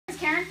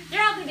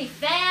be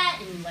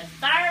fat and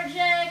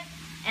lethargic,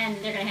 and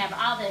they're gonna have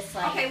all this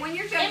like when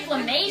you're done,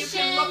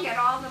 inflammation. You can look at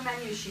all the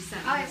menus she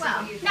sent me. Oh,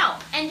 well, no,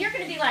 and you're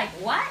gonna be like,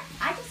 what?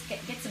 I just get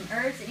some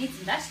herbs and eat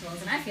some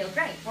vegetables, and I feel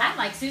great. Well, I'm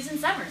like Susan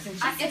Summers, and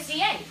she's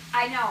 68.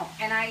 I know,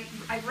 and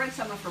I've read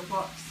some of her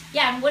books.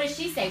 Yeah, and what did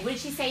she say? What did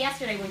she say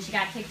yesterday when she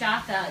got kicked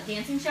off the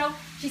dancing show?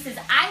 She says,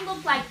 I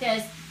look like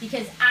this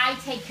because I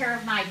take care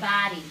of my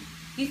body.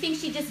 You think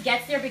she just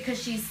gets there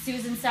because she's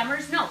Susan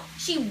Summers? No,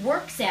 she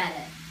works at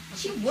it.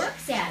 She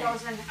works at it.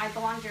 Goes in, I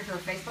belong to her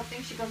Facebook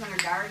thing. She goes in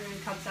her garden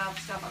and cuts out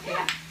stuff. Okay.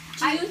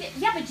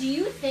 Yeah. But do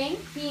you think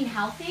being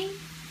healthy,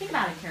 think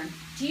about it, Karen,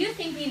 do you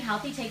think being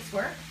healthy takes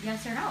work?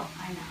 Yes or no?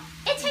 I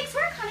know. It takes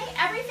work, honey.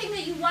 Everything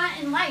that you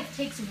want in life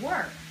takes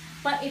work.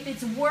 But if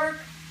it's work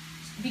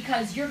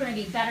because you're going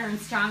to be better and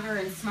stronger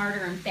and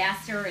smarter and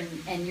faster,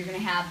 and you're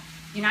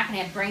not going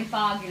to have brain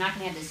fog, you're not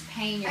going to have this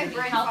pain, you're going to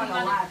be healthy.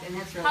 A lot, and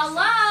that's really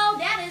Hello,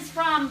 that is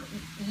from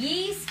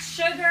yeast,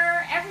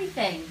 sugar,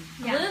 everything.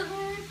 Yeah.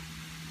 Gluten.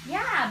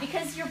 Yeah,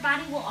 because your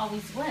body will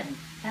always win.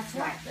 That's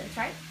right. That's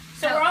right.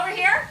 So we're over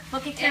here.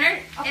 Look at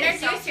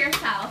Introduce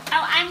yourself.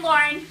 Oh, I'm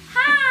Lauren.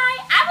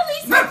 Hi,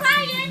 I'm Elise's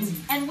client,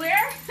 and we're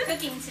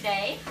cooking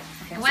today.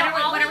 Okay,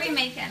 what are we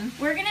making?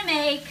 We're gonna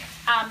make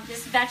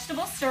this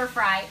vegetable stir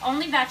fry.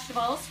 Only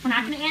vegetables. We're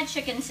not gonna add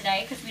chicken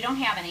today because we don't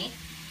have any.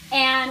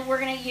 And we're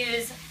gonna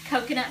use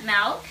coconut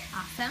milk.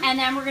 Awesome. And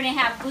then we're gonna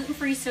have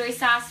gluten-free soy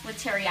sauce with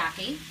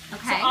teriyaki.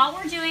 Okay. So all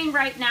we're doing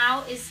right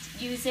now is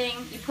you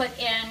put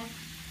in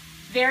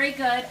very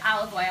good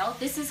olive oil.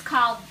 This is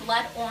called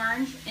blood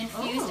orange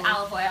infused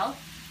olive oil.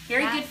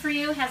 Very good for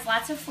you, has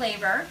lots of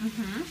flavor.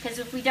 Because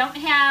if we don't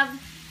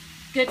have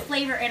good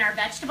flavor in our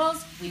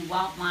vegetables, we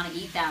won't want to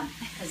eat them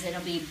because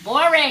it'll be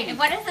boring. And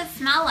what does it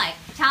smell like?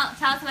 Tell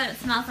us what it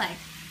smells like.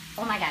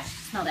 Oh my gosh,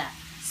 smell that.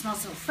 It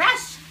smells so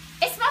fresh.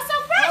 It smells so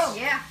fresh. Oh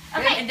yeah.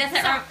 Okay. And does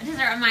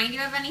it remind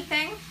you of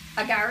anything?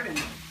 A garden.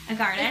 A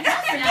garden? It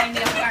does remind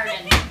me of a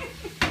garden.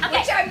 Okay.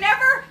 Which I'm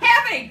never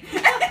having.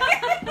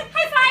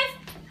 High five.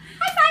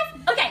 High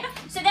five. Okay,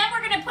 so then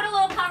we're going to put a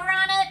little cover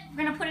on it.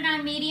 We're going to put it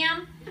on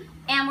medium,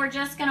 and we're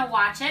just going to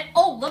watch it.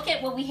 Oh, look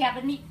at what we have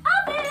in the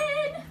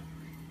oven.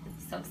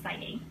 So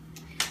exciting.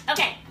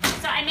 Okay,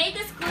 so I made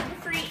this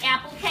gluten-free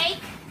apple cake,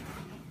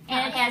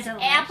 and it has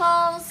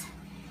apples,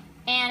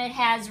 and it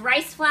has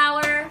rice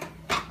flour,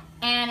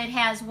 and it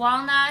has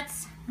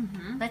walnuts.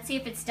 Let's see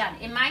if it's done.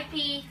 It might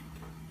need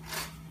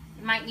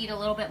a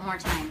little bit more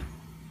time.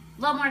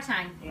 A little more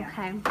time. Yeah.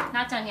 Okay.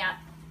 Not done yet.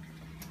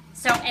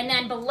 So, and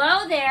then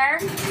below there,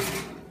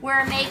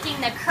 we're making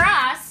the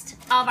crust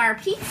of our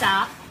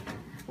pizza,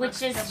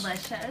 which is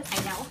delicious.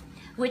 I know.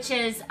 Which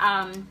is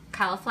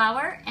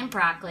cauliflower and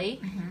broccoli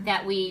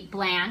that we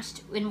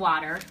blanched in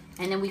water,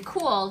 and then we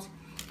cooled,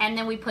 and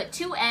then we put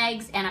 2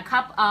 eggs and a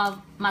cup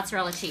of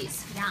mozzarella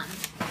cheese. Yum.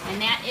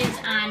 And that is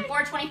on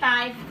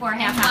 425 for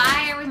half And hour.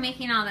 why are we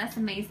making all this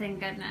amazing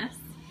goodness?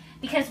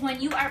 Because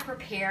when you are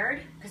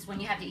prepared, because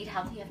when you have to eat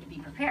healthy, you have to be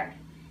prepared.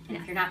 And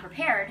if you're not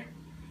prepared,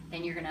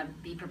 then you're going to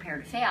be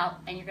prepared to fail,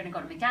 and you're going to go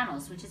to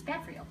McDonald's, which is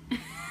bad for you.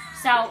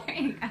 So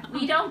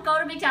we don't go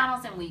to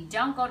McDonald's, and we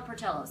don't go to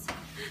Portillo's.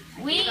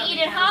 We eat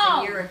at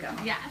home. A year ago.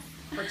 Yes.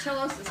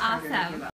 Portillo's is Awesome.